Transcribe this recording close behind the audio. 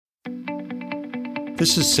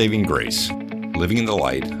This is Saving Grace, Living in the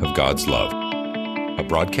Light of God's Love, a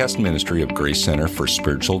broadcast ministry of Grace Center for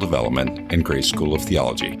Spiritual Development and Grace School of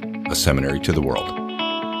Theology, a seminary to the world,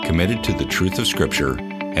 committed to the truth of Scripture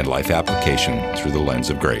and life application through the lens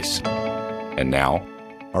of grace. And now,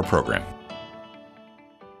 our program.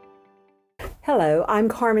 Hello, I'm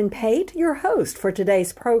Carmen Pate, your host for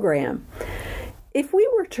today's program. If we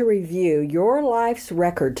were to review your life's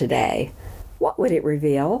record today, what would it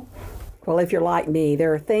reveal? Well, if you're like me,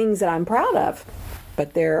 there are things that I'm proud of,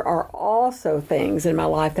 but there are also things in my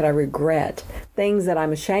life that I regret, things that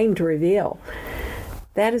I'm ashamed to reveal.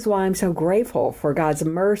 That is why I'm so grateful for God's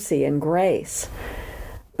mercy and grace.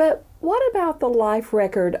 But what about the life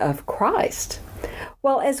record of Christ?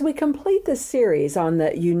 Well, as we complete this series on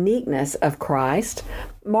the uniqueness of Christ,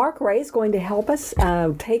 Mark Ray is going to help us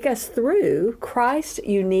take us through Christ's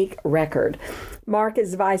unique record. Mark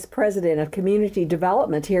is Vice President of Community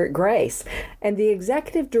Development here at Grace and the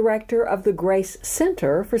Executive Director of the Grace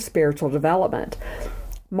Center for Spiritual Development.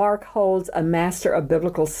 Mark holds a Master of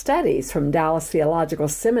Biblical Studies from Dallas Theological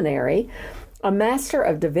Seminary, a Master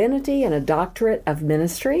of Divinity and a Doctorate of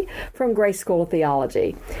Ministry from Grace School of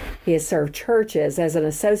Theology. He has served churches as an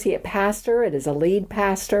associate pastor and as a lead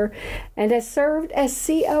pastor, and has served as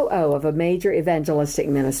COO of a major evangelistic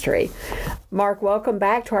ministry. Mark, welcome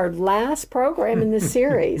back to our last program in this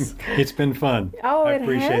series. It's been fun. Oh, I it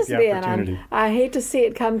appreciate has the been. opportunity. I hate to see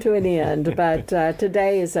it come to an end, but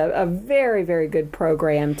today is a very, very good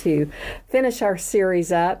program to finish our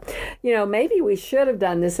series up. You know, maybe we should have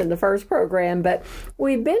done this in the first program, but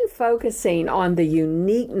we've been focusing on the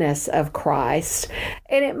uniqueness of Christ,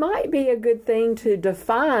 and it might be a good thing to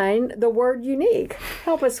define the word unique.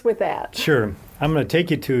 Help us with that. Sure. I'm going to take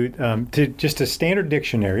you to just a standard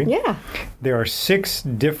dictionary. Yeah. There are 6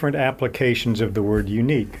 different applications of the word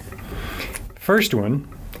unique. First one,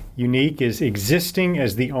 unique is existing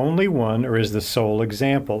as the only one or as the sole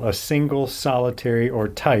example, a single, solitary, or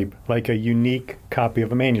type, like a unique copy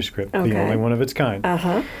of a manuscript, the only one of its kind.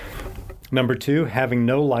 Uh-huh. Number 2, having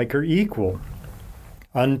no like or equal,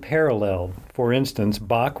 unparalleled. For instance,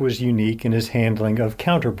 Bach was unique in his handling of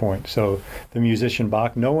counterpoint. So the musician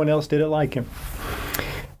Bach, no one else did it like him.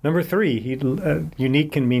 Number 3,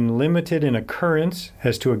 unique can mean limited in occurrence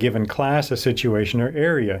as to a given class, a situation, or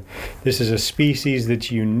area. This is a species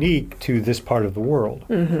that's unique to this part of the world.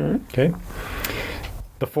 Mm-hmm. Okay.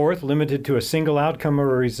 The 4th, limited to a single outcome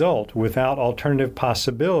or a result without alternative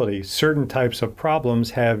possibilities. Certain types of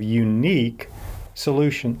problems have unique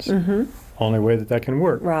solutions. Mm-hmm. Only way that can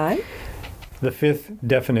work. Right. The 5th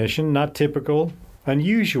definition, not typical,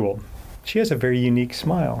 unusual. She has a very unique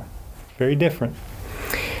smile. Very different.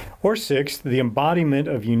 Or 6th, the embodiment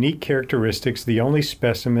of unique characteristics, the only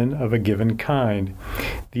specimen of a given kind.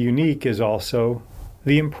 The unique is also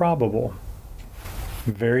the improbable.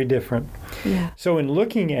 Very different. Yeah. So in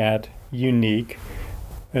looking at unique,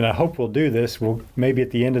 and I hope we'll do this, we'll maybe at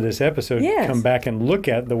the end of this episode come back and look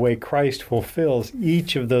at the way Christ fulfills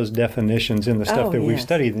each of those definitions in the stuff that we've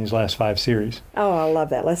studied in these last 5 series. Oh, I love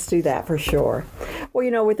that. Let's do that for sure. Well,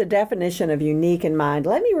 you know, with the definition of unique in mind,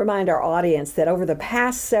 let me remind our audience that over the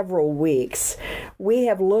past several weeks, we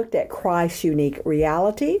have looked at Christ's unique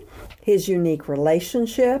reality, his unique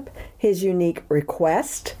relationship, his unique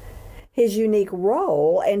request, his unique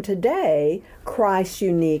role, and today, Christ's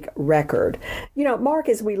unique record. You know, Mark,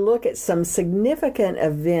 as we look at some significant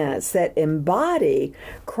events that embody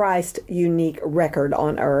Christ's unique record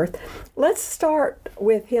on earth, let's start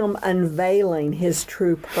with him unveiling his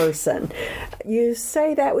true person. You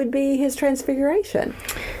say that would be his transfiguration.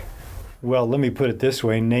 Well, let me put it this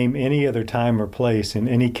way. Name any other time or place in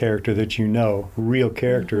any character that you know, real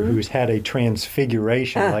character, who's had a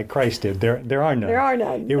transfiguration like Christ did. There are none. There are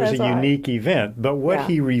none. It was a unique event. But what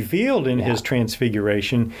he revealed in his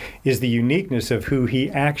transfiguration is the uniqueness of who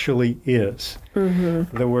he actually is.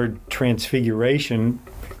 Mm-hmm. The word transfiguration,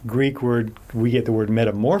 Greek word, we get the word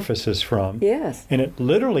metamorphosis from. Yes. And it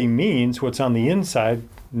literally means what's on the inside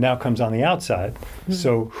now comes on the outside. Mm-hmm.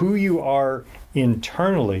 So who you are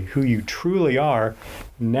internally, who you truly are,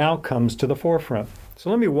 now comes to the forefront. So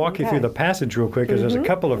let me walk you through the passage real quick, because there's a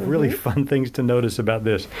couple of really fun things to notice about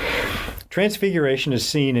this. Transfiguration is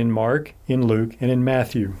seen in Mark, in Luke, and in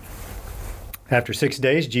Matthew. After 6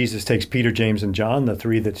 days, Jesus takes Peter, James, and John, the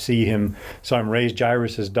three that saw him raise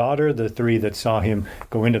Jairus' daughter, the three that saw him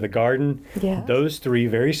go into the garden. Yeah. Those three,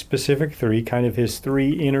 very specific three, kind of his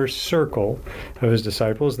three inner circle of his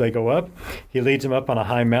disciples. They go up. He leads them up on a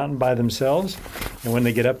high mountain by themselves. And when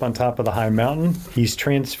they get up on top of the high mountain, he's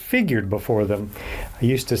transfigured before them. I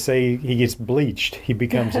used to say he gets bleached. He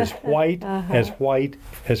becomes as white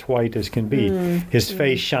as can be. His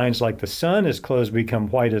face shines like the sun. His clothes become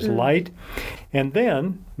white as light. And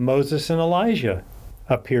then Moses and Elijah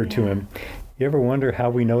appear to him. You ever wonder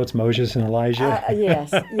how we know it's Moses and Elijah?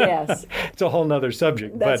 Yes. It's a whole nother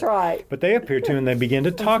subject. That's right. But they appear to him and they begin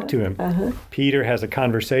to talk to him. Peter has a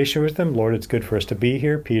conversation with them. Lord, it's good for us to be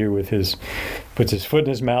here. Peter puts his foot in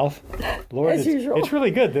his mouth. Lord, As usual. It's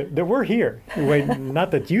really good that we're here. Wait,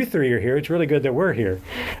 not that you three are here. It's really good that we're here.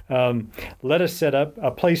 Let us set up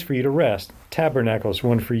a place for you to rest. Tabernacles,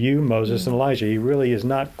 one for you, Moses and Elijah. He really is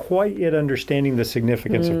not quite yet understanding the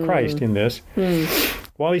significance of Christ in this.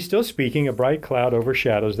 While he's still speaking, a bright cloud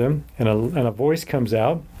overshadows them, and a voice comes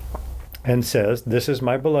out and says, "This is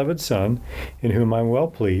my beloved Son, in whom I'm well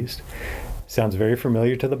pleased." Sounds very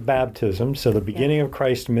familiar to the baptism. So the beginning of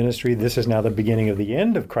Christ's ministry, this is now the beginning of the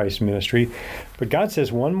end of Christ's ministry. But God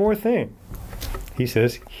says one more thing. He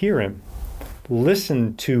says, hear him.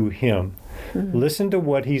 Listen to him. Listen to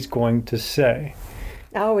what he's going to say.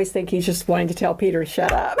 I always think he's just wanting to tell Peter to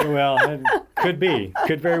shut up. Well, it could be.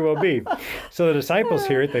 Could very well be. So the disciples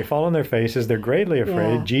hear it. They fall on their faces. They're greatly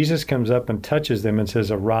afraid. Yeah. Jesus comes up and touches them and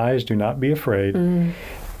says, "Arise, do not be afraid." And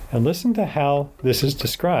listen to how this is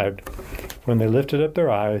described. When they lifted up their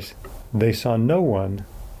eyes, they saw no one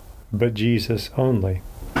but Jesus only.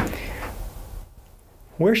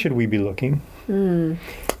 Where should we be looking?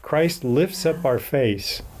 Christ lifts up our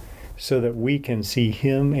face so that we can see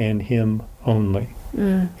him and him only.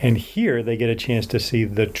 And here they get a chance to see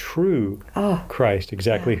the true Christ,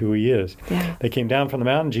 exactly who he is. Yeah. They came down from the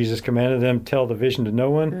mountain. Jesus commanded them, tell the vision to no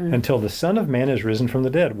one until the Son of Man is risen from the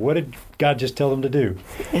dead. What did God just tell them to do?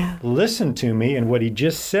 Yeah. Listen to me. And what he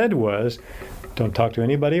just said was, don't talk to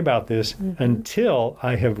anybody about this until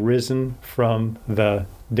I have risen from the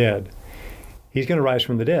dead. He's going to rise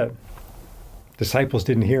from the dead. Disciples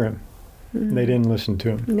didn't hear him. They didn't listen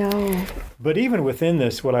to him. No. But even within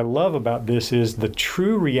this, what I love about this is the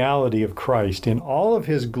true reality of Christ in all of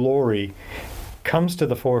his glory comes to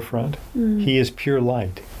the forefront. He is pure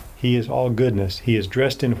light. He is all goodness. He is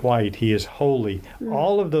dressed in white. He is holy.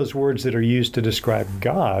 All of those words that are used to describe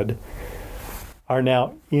God are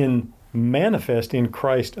now manifest in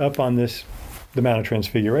Christ up on the Mount of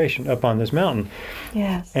Transfiguration, up on this mountain.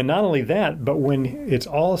 Yes. And not only that, but when it's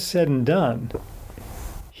all said and done,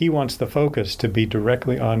 he wants the focus to be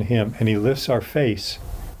directly on him, and he lifts our face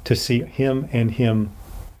to see him and him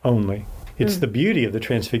only. It's the beauty of the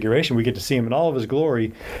Transfiguration. We get to see him in all of his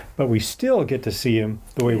glory, but we still get to see him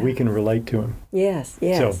the way we can relate to him. Yes.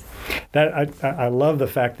 So that I love the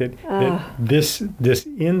fact that this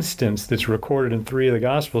instance that's recorded in 3 of the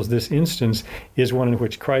Gospels, this instance is one in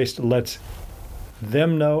which Christ lets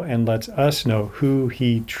them know and lets us know who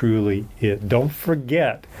he truly is. Don't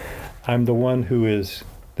forget, I'm the one who is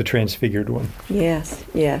the transfigured one.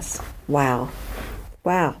 Yes. Wow.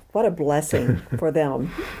 What a blessing for them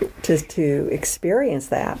to experience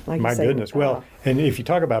that. Like My goodness. Well, and if you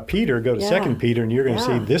talk about Peter, go to 2 Peter, and you're going to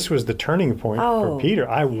see this was the turning point for Peter.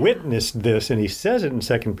 I witnessed this, and he says it in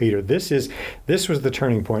 2 Peter. This was the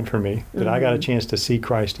turning point for me, that I got a chance to see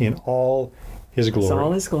Christ in all his glory. It's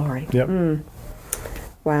all his glory. Yep.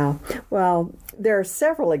 Wow. Well, there are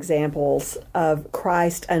several examples of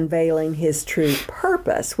Christ unveiling his true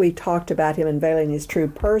purpose. We talked about him unveiling his true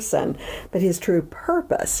person, but his true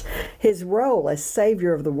purpose, his role as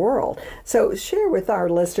Savior of the world. So share with our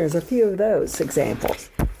listeners a few of those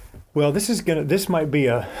examples. Well, this might be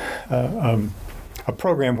a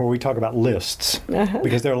program where we talk about lists,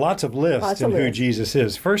 because there are lots of lists in who Jesus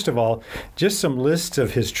is. First of all, just some lists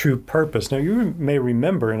of his true purpose. Now, you may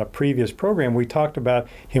remember in a previous program we talked about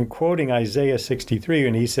him quoting Isaiah 63,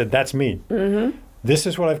 and he said, "That's me. This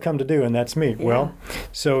is what I've come to do, and that's me." Yeah. Well,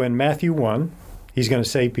 so in Matthew 1, he's going to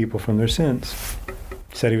save people from their sins.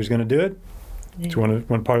 Said he was going to do it. It's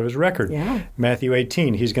one part of his record. Yeah. Matthew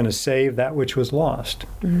 18, he's going to save that which was lost.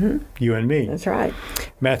 You and me. That's right.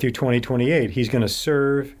 Matthew 20:28, he's going to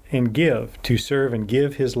serve and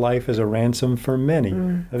give his life as a ransom for many.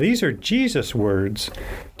 Now, these are Jesus' words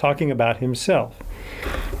talking about himself.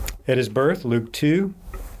 At his birth, Luke 2,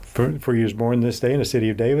 for he was born this day in the city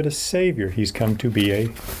of David, a Savior. He's come to be a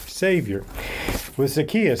Savior. With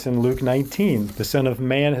Zacchaeus in Luke 19, the Son of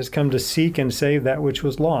Man has come to seek and save that which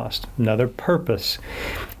was lost. Another purpose.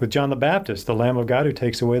 With John the Baptist, the Lamb of God who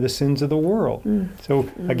takes away the sins of the world. So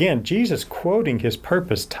again, Jesus quoting his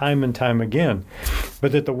purpose time and time again,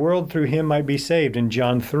 but that the world through him might be saved in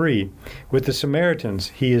John 3. With the Samaritans,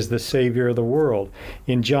 he is the Savior of the world.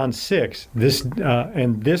 In John 6, this is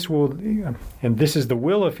the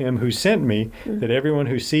will of him who sent me, that everyone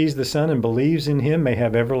who sees the Son and believes in him may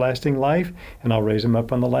have everlasting life, and I'll raise him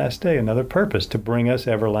up on the last day. Another purpose, to bring us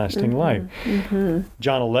everlasting life.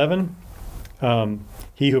 John 11,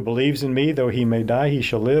 he who believes in me, though he may die, he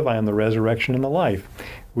shall live. I am the resurrection and the life.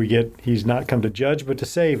 We get, he's not come to judge, but to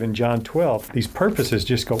save in John 12. These purposes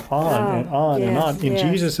just go on and on and on in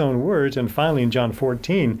Jesus' own words. And finally, in John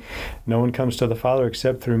 14, no one comes to the Father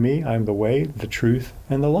except through me. I am the way, the truth,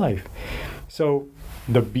 and the life. So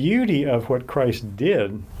the beauty of what Christ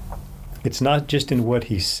did, it's not just in what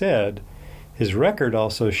he said. His record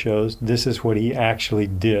also shows this is what he actually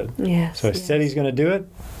did. So he said he's going to do it,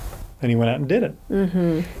 and he went out and did it.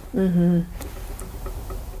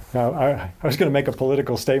 Now, I was going to make a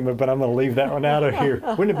political statement, but I'm going to leave that one out of here.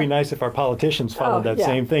 Wouldn't it be nice if our politicians followed that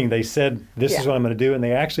same thing? They said, this is what I'm going to do, and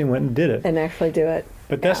they actually went and did it. And actually do it.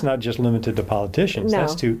 But that's not just limited to politicians. No.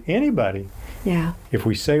 That's to anybody. If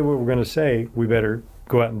we say what we're going to say, we better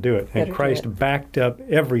go out and do it. And Christ backed up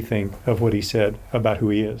everything of what he said about who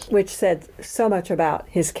he is. Which said so much about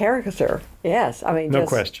his character. Yes. I mean, no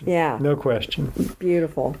question. No question.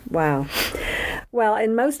 Beautiful. Wow. Well,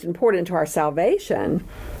 and most important to our salvation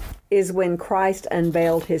is when Christ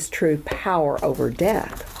unveiled his true power over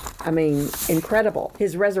death. I mean, incredible.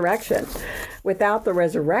 His resurrection. Without the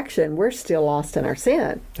resurrection, we're still lost in our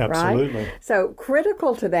sin. Absolutely. Right? So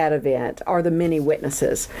critical to that event are the many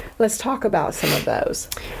witnesses. Let's talk about some of those.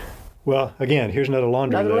 Well, again, here's another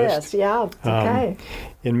laundry list. Okay.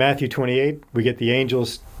 In Matthew 28, we get the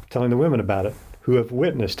angels telling the women about it, who have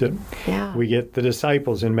witnessed it. We get the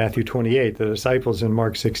disciples in Matthew 28, the disciples in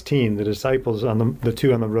Mark 16, the disciples on the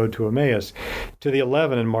two on the road to Emmaus. To the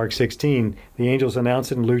 11 in Mark 16, the angels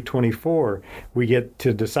announce it in Luke 24. We get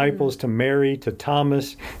to disciples, to Mary, to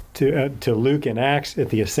Thomas, to Luke in Acts at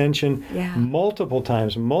the Ascension. Multiple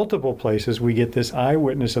times, multiple places, we get this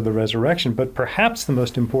eyewitness of the resurrection. But perhaps the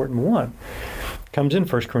most important one comes in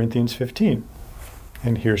 1 Corinthians 15.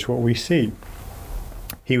 And here's what we see.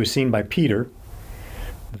 He was seen by Peter,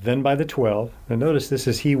 then by the 12. Now notice this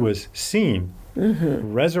is he was seen,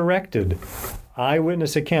 resurrected,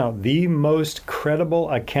 eyewitness account, the most credible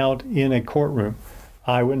account in a courtroom,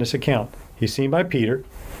 eyewitness account. He's seen by Peter,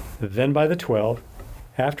 then by the 12.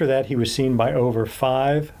 After that, he was seen by over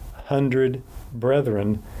 500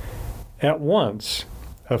 brethren at once,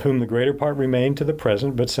 of whom the greater part remain to the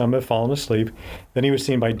present, but some have fallen asleep. Then he was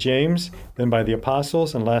seen by James, then by the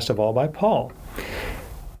apostles, and last of all by Paul.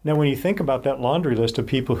 Now, when you think about that laundry list of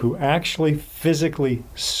people who actually physically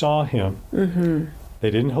saw him, they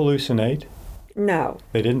didn't hallucinate. No.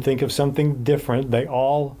 They didn't think of something different. They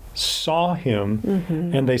all saw him,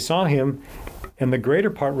 and they saw him, and the greater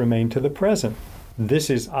part remained to the present. This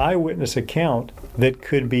is eyewitness account that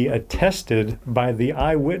could be attested by the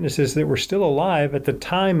eyewitnesses that were still alive at the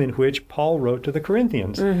time in which Paul wrote to the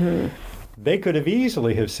Corinthians. They could have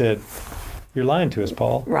easily have said, you're lying to us,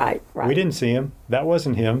 Paul. Right. We didn't see him. That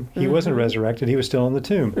wasn't him. He wasn't resurrected. He was still in the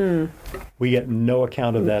tomb. We get no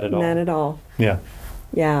account of that at all. None at all.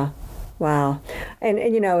 Yeah. Wow. And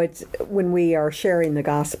you know, it's when we are sharing the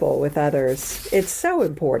gospel with others, it's so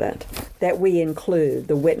important that we include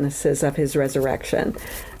the witnesses of his resurrection.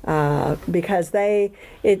 Because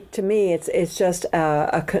to me, it's just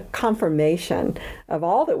a confirmation of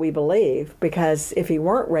all that we believe. Because if he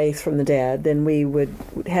weren't raised from the dead, then we would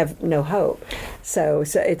have no hope. So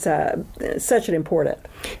it's such an important.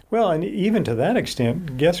 Well, and even to that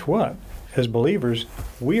extent, guess what? As believers,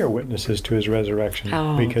 we are witnesses to his resurrection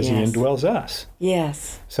because he indwells us.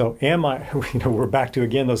 Yes. So am I, we're back to,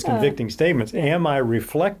 again, those convicting statements. Am I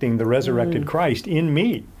reflecting the resurrected Christ in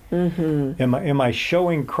me? Am I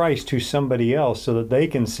showing Christ to somebody else so that they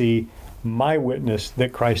can see my witness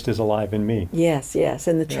that Christ is alive in me? Yes,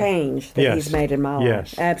 and the change that he's made in my life.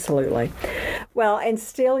 Yes. Absolutely. Well, and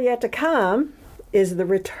still yet to come is the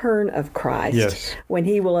return of Christ, when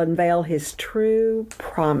he will unveil his true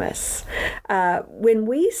promise. When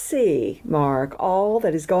we see, Mark, all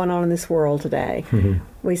that is going on in this world today,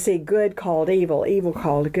 we see good called evil, evil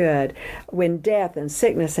called good, when death and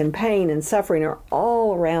sickness and pain and suffering are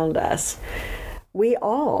all around us, we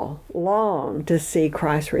all long to see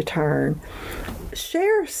Christ return.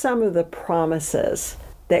 Share some of the promises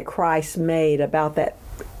that Christ made about that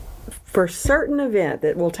for a certain event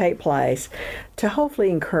that will take place to hopefully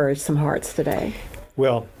encourage some hearts today?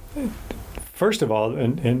 Well, first of all,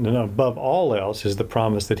 and above all else, is the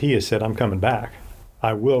promise that he has said, I'm coming back.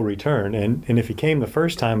 I will return. And if he came the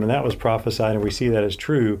first time and that was prophesied and we see that as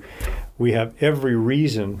true, we have every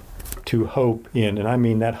reason to hope in, and I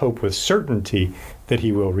mean that hope with certainty, that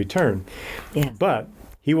he will return. Yes. But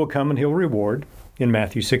he will come and he'll reward in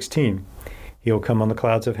Matthew 16. He'll come on the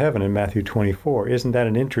clouds of heaven in Matthew 24. Isn't that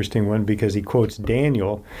an interesting one? Because he quotes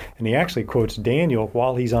Daniel, and he actually quotes Daniel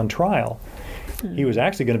while he's on trial. He was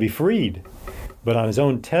actually going to be freed. But on his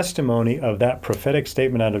own testimony of that prophetic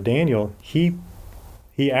statement out of Daniel, he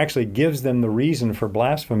actually gives them the reason for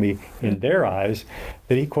blasphemy in their eyes,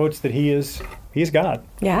 that he quotes that he is God.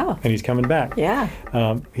 Yeah. And he's coming back. Yeah.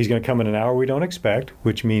 He's going to come in an hour we don't expect,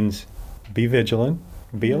 which means be vigilant,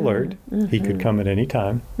 be alert. He could come at any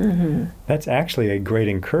time. That's actually a great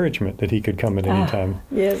encouragement, that he could come at any time.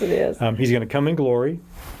 Yes, it is. He's going to come in glory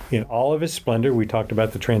in all of his splendor. We talked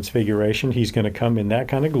about the transfiguration. He's going to come in that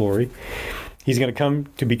kind of glory. He's going to come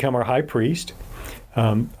to become our high priest.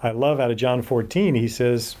 I love out of John 14, he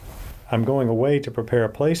says, I'm going away to prepare a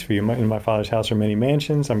place for you. In my Father's house are many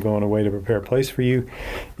mansions. I'm going away to prepare a place for you.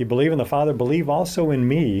 You believe in the Father, believe also in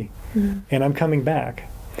me, and I'm coming back.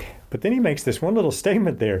 But then he makes this one little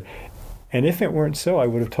statement there, and if it weren't so, I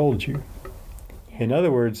would have told you. In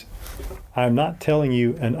other words, I'm not telling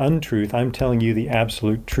you an untruth. I'm telling you the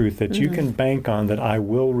absolute truth that you can bank on, that I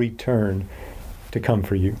will return to come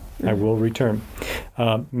for you. I will return.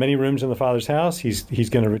 Many rooms in the Father's house. He's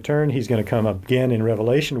going to return. He's going to come again in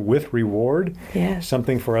Revelation with reward. Yes.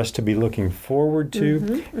 Something for us to be looking forward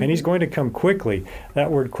to. And he's going to come quickly.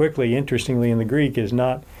 That word quickly, interestingly, in the Greek is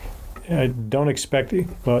not, don't expect,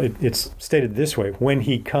 it's stated this way: when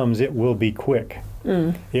he comes, it will be quick.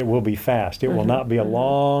 It will be fast. It will not be a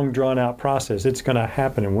long, drawn-out process. It's going to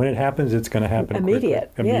happen. And when it happens, it's going to happen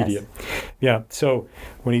immediate. quickly. Immediate. Yes. Yeah. So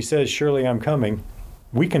when he says, surely I'm coming,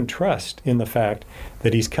 we can trust in the fact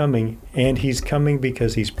that he's coming, and he's coming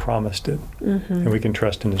because he's promised it. And we can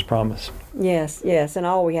trust in his promise. Yes, yes. And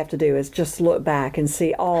all we have to do is just look back and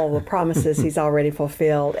see all the promises he's already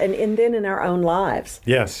fulfilled. And then in our own lives,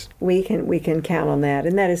 Yes. we can count on that.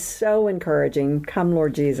 And that is so encouraging. Come,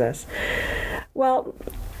 Lord Jesus. Well,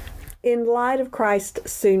 in light of Christ's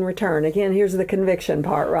soon return, again, here's the conviction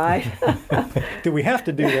part, right? Do we have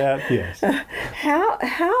to do that? Yes.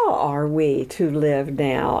 How are we to live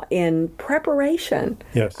now in preparation?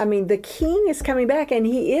 Yes. I mean, the King is coming back, and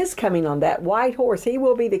he is coming on that white horse. He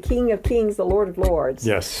will be the King of Kings, the Lord of Lords.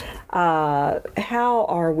 Yes. How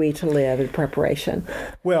are we to live in preparation?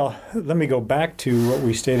 Well, let me go back to what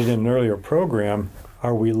we stated in an earlier program.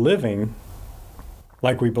 Are we living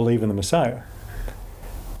like we believe in the Messiah?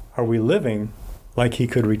 Are we living like he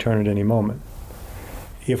could return at any moment?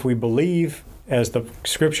 If we believe, as the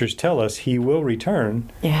scriptures tell us, he will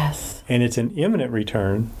return, Yes. and it's an imminent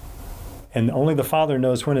return, and only the Father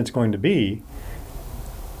knows when it's going to be,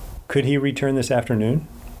 could he return this afternoon?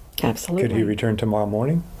 Absolutely. Could he return tomorrow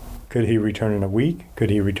morning? Could he return in a week? Could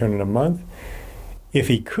he return in a month? If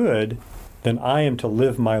he could, then I am to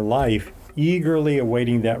live my life eagerly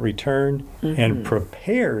awaiting that return and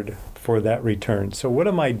prepared for that return. So what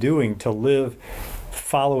am I doing to live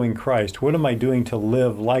following Christ? What am I doing to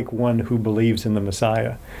live like one who believes in the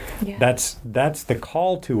Messiah? Yeah. That's the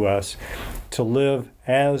call to us, to live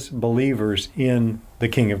as believers in the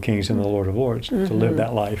King of Kings and the Lord of Lords, to live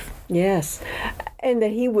that life. Yes. And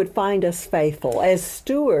that he would find us faithful as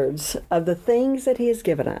stewards of the things that he has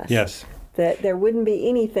given us. Yes. That there wouldn't be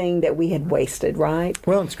anything that we had wasted, right?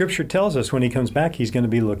 Well, and Scripture tells us when he comes back, he's going to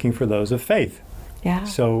be looking for those of faith. Yeah.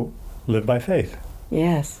 So live by faith.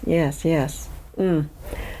 Yes, yes, yes.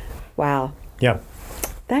 Wow. Yeah.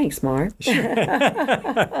 Thanks, Mark. If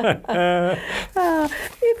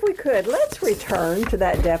we could, let's return to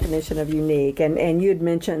that definition of unique. And you'd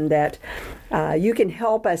mentioned that you can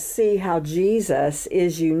help us see how Jesus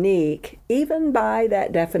is unique even by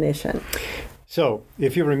that definition. So,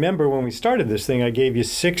 if you remember when we started this thing, I gave you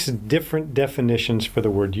 6 different definitions for the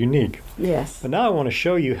word unique. Yes. But now I want to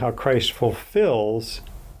show you how Christ fulfills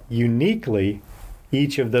uniquely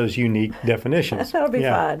each of those unique definitions. That'll be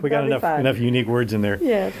fun. We got enough unique words in there.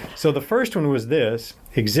 Yes. So the first one was this: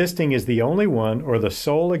 existing is the only one or the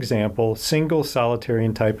sole example, single, solitary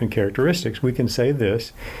in type and characteristics. We can say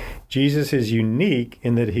this: Jesus is unique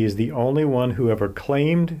in that he is the only one who ever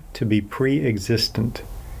claimed to be pre-existent,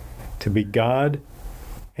 to be God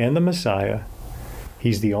and the Messiah.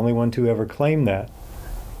 He's the only one to ever claim that.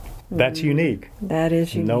 That's unique. That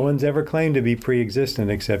is unique. No one's ever claimed to be pre-existent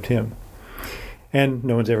except him. And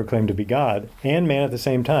no one's ever claimed to be God and man at the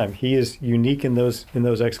same time. He is unique in those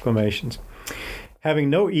exclamations. Having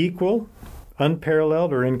no equal,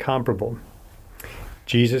 unparalleled, or incomparable.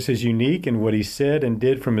 Jesus is unique in what he said and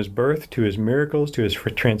did from his birth to his miracles, to his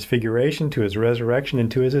transfiguration, to his resurrection,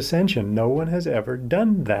 and to his ascension. No one has ever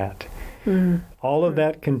done that. All of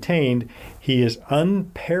that contained, he is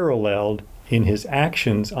unparalleled in his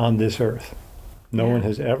actions on this earth. No one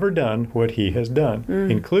has ever done what he has done,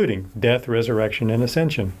 including death, resurrection, and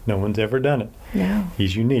ascension. No one's ever done it. No.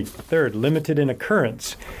 He's unique. Third, limited in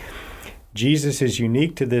occurrence. Jesus is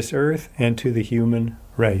unique to this earth and to the human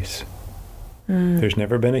race. There's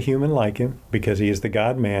never been a human like him because he is the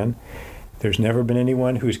God-man. There's never been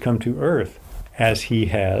anyone who's come to earth as he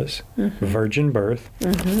has, virgin birth.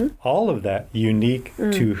 All of that unique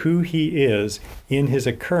to who he is in his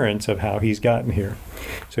occurrence of how he's gotten here.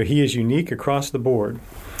 So he is unique across the board.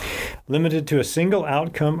 Limited to a single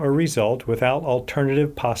outcome or result without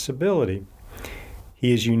alternative possibility.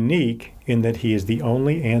 He is unique in that he is the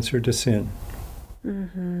only answer to sin.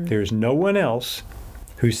 There's no one else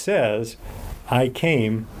who says, I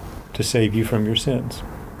came to save you from your sins.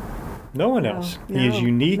 No one else. He is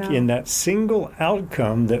unique in that single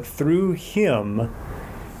outcome that through him,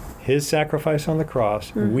 his sacrifice on the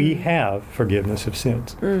cross, we have forgiveness of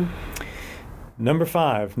sins. Number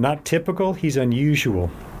 5, not typical, he's unusual.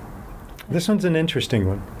 This one's an interesting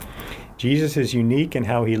one. Jesus is unique in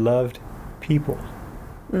how he loved people.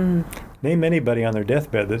 Name anybody on their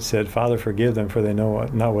deathbed that said, Father, forgive them, for they know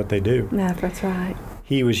not what they do. No, that's right.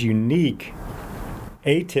 He was unique,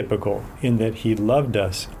 atypical, in that he loved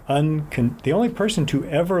us. The only person to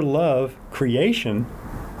ever love creation,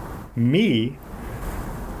 me,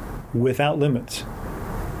 without limits.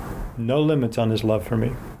 No limits on his love for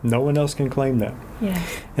me. No one else can claim that.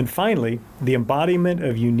 Yes. And finally, the embodiment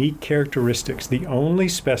of unique characteristics, the only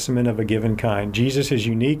specimen of a given kind. Jesus is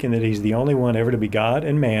unique in that he's the only one ever to be God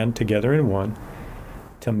and man together in one,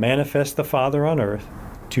 to manifest the Father on earth,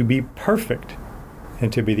 to be perfect,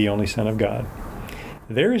 and to be the only Son of God.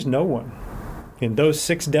 There is no one. In those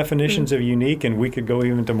 6 definitions of unique, and we could go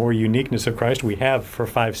even to more uniqueness of Christ, we have for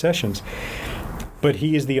 5 sessions. But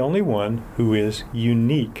he is the only one who is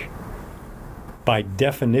unique by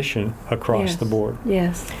definition across the board.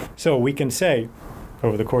 Yes. So we can say,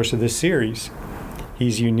 over the course of this series,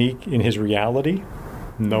 he's unique in his reality.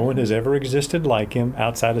 No one has ever existed like him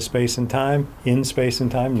outside of space and time. In space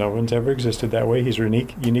and time, no one's ever existed that way. He's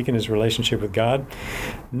unique in his relationship with God.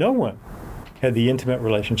 No one had the intimate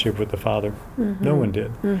relationship with the Father. No one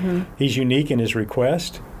did. He's unique in his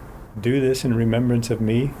request. Do this in remembrance of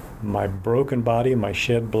me, my broken body, my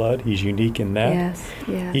shed blood. He's unique in that.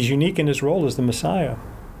 Yes. He's unique in his role as the Messiah.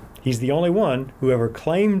 He's the only one who ever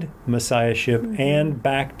claimed messiahship and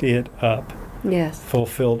backed it up. Yes.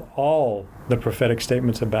 Fulfilled all the prophetic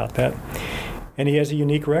statements about that. And he has a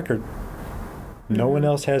unique record. No one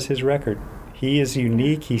else has his record. He is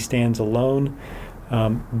unique. He stands alone.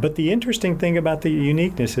 But the interesting thing about the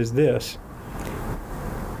uniqueness is this.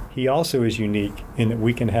 He also is unique in that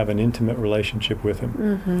we can have an intimate relationship with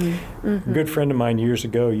him. A good friend of mine years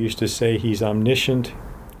ago used to say he's omniscient,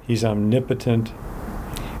 he's omnipotent,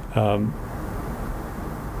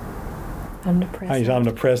 Omnipresent. He's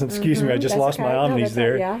omnipresent. Excuse me, I just lost my omnis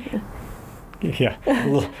there. Yeah. A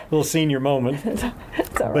little senior moment. That's all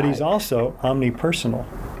But right. he's also omnipersonal.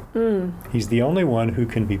 He's the only one who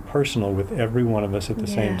can be personal with every one of us at the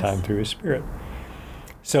same time through his Spirit.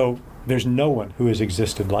 So there's no one who has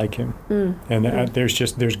existed like him. And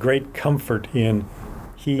there's great comfort in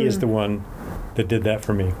he is the one that did that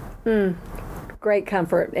for me. Great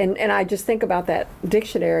comfort. And I just think about that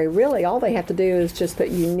dictionary. Really, all they have to do is just put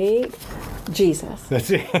unique Jesus. That's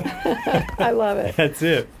it. I love it. That's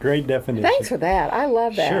it. Great definition. Thanks for that. I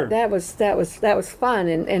love that. Sure. That was fun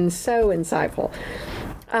and so insightful.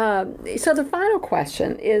 So the final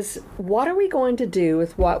question is, what are we going to do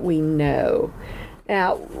with what we know?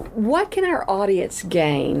 Now, what can our audience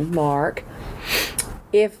gain, Mark,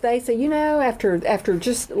 if they say, after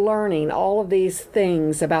just learning all of these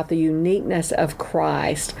things about the uniqueness of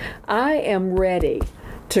Christ, I am ready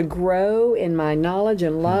to grow in my knowledge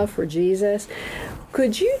and love for Jesus?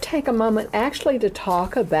 Could you take a moment actually to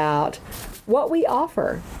talk about what we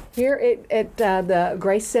offer here at the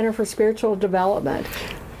Grace Center for Spiritual Development?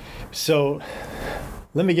 So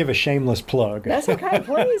let me give a shameless plug. That's okay.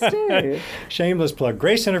 Please do. Shameless plug.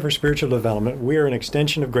 Grace Center for Spiritual Development. We are an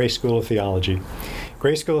extension of Grace School of Theology.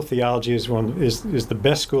 Grace School of Theology is the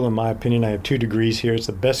best school in my opinion. I have 2 degrees here. It's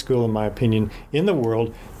the best school in my opinion in the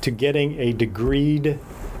world to getting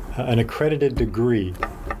an accredited degree,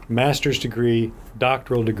 master's degree,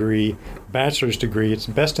 doctoral degree, bachelor's degree. It's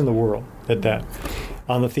best in the world at that.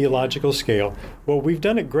 On the theological scale, what we've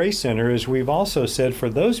done at Grace Center is we've also said for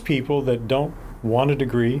those people that don't want a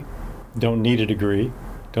degree, don't need a degree,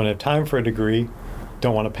 don't have time for a degree,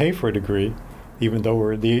 don't want to pay for a degree, even though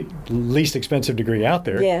we're the least expensive degree out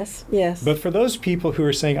there. Yes, yes. But for those people who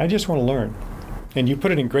are saying, I just want to learn, and you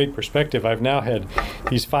put it in great perspective. I've now had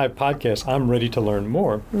these 5 podcasts. I'm ready to learn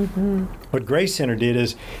more. Mm-hmm. What Grace Center did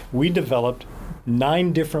is we developed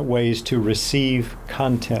 9 different ways to receive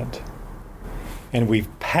content. And we've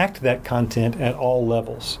packed that content at all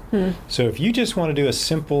levels. So if you just want to do a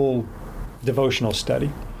simple devotional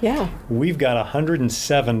study, we've got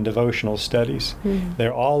 107 devotional studies.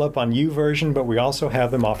 They're all up on YouVersion, but we also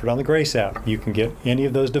have them offered on the Grace app. You can get any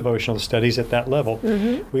of those devotional studies at that level.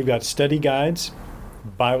 We've got study guides.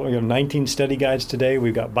 Bible, 19 study guides today.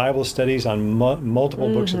 We've got Bible studies on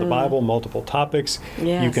multiple books of the Bible, multiple topics.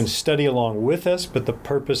 Yes. You can study along with us, but the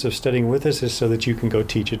purpose of studying with us is so that you can go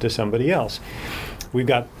teach it to somebody else. We've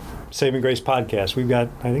got Saving Grace podcast. We've got,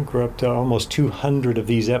 I think we're up to almost 200 of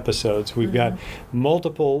these episodes. We've got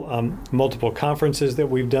multiple conferences that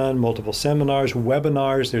we've done, multiple seminars,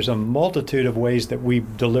 webinars. There's a multitude of ways that we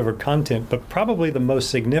deliver content, but probably the most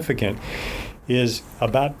significant is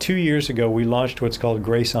about 2 years ago, we launched what's called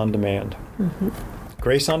Grace on Demand.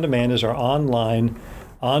 Grace on Demand is our online,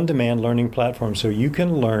 on-demand learning platform, so you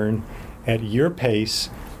can learn at your pace,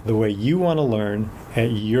 the way you want to learn,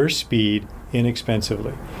 at your speed,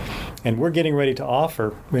 inexpensively. And we're getting ready to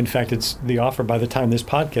offer, in fact, it's the offer by the time this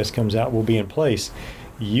podcast comes out will be in place.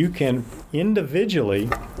 You can individually,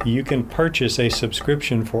 you can purchase a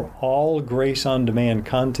subscription for all Grace on Demand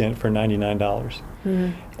content for $99.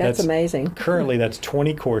 That's amazing. Currently, that's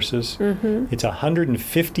 20 courses. It's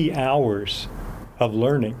 150 hours of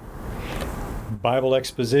learning. Bible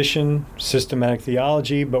exposition, systematic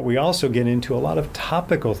theology, but we also get into a lot of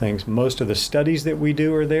topical things. Most of the studies that we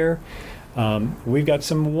do are there. We've got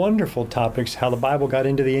some wonderful topics, how the Bible got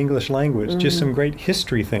into the English language, just some great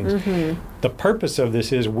history things. The purpose of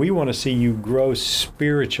this is we want to see you grow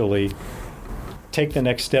spiritually, take the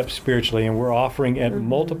next step spiritually, and we're offering at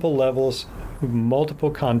multiple levels,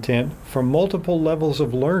 multiple content for multiple levels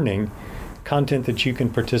of learning, content that you can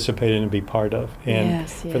participate in and be part of. And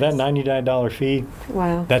for that $99 fee,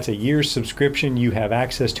 that's a year's subscription. You have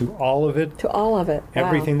access to all of it.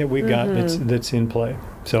 Everything that we've got that's in play.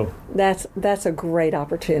 So that's a great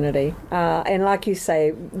opportunity. And like you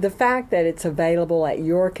say, the fact that it's available at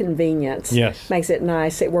your convenience makes it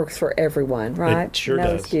nice. It works for everyone, right? It sure does.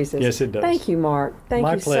 No excuses. Yes, it does. Thank you, Mark.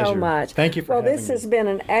 Thank you so much. Thank you for having me. Well, this has been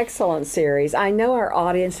an excellent series. I know our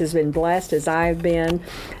audience has been blessed as I've been.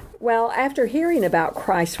 Well, after hearing about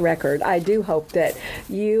Christ's record, I do hope that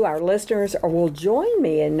you, our listeners, will join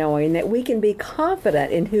me in knowing that we can be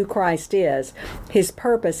confident in who Christ is, His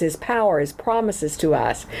purpose, His power, His promises to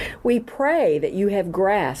us. We pray that you have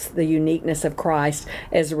grasped the uniqueness of Christ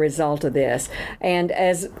as a result of this. And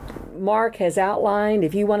as Mark has outlined,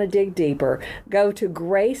 if you want to dig deeper, go to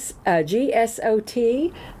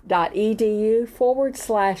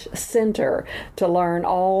GSOT.edu/center to learn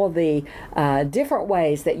all the different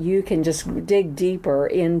ways that you can just dig deeper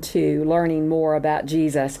into learning more about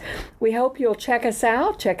Jesus. We hope you'll check us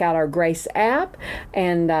out. Check out our Grace app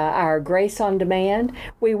and our Grace on Demand.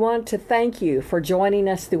 We want to thank you for joining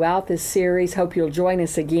us throughout this series. Hope you'll join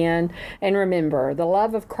us again. And remember, the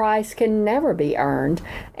love of Christ can never be earned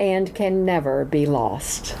and can never be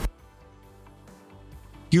lost.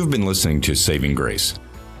 You've been listening to Saving Grace.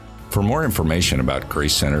 For more information about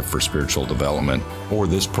Grace Center for Spiritual Development or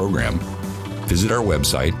this program, visit our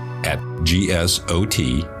website at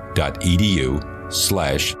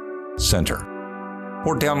gsot.edu/center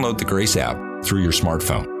or download the Grace app through your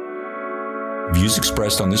smartphone. Views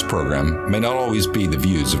expressed on this program may not always be the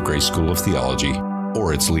views of Grace School of Theology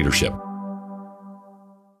or its leadership.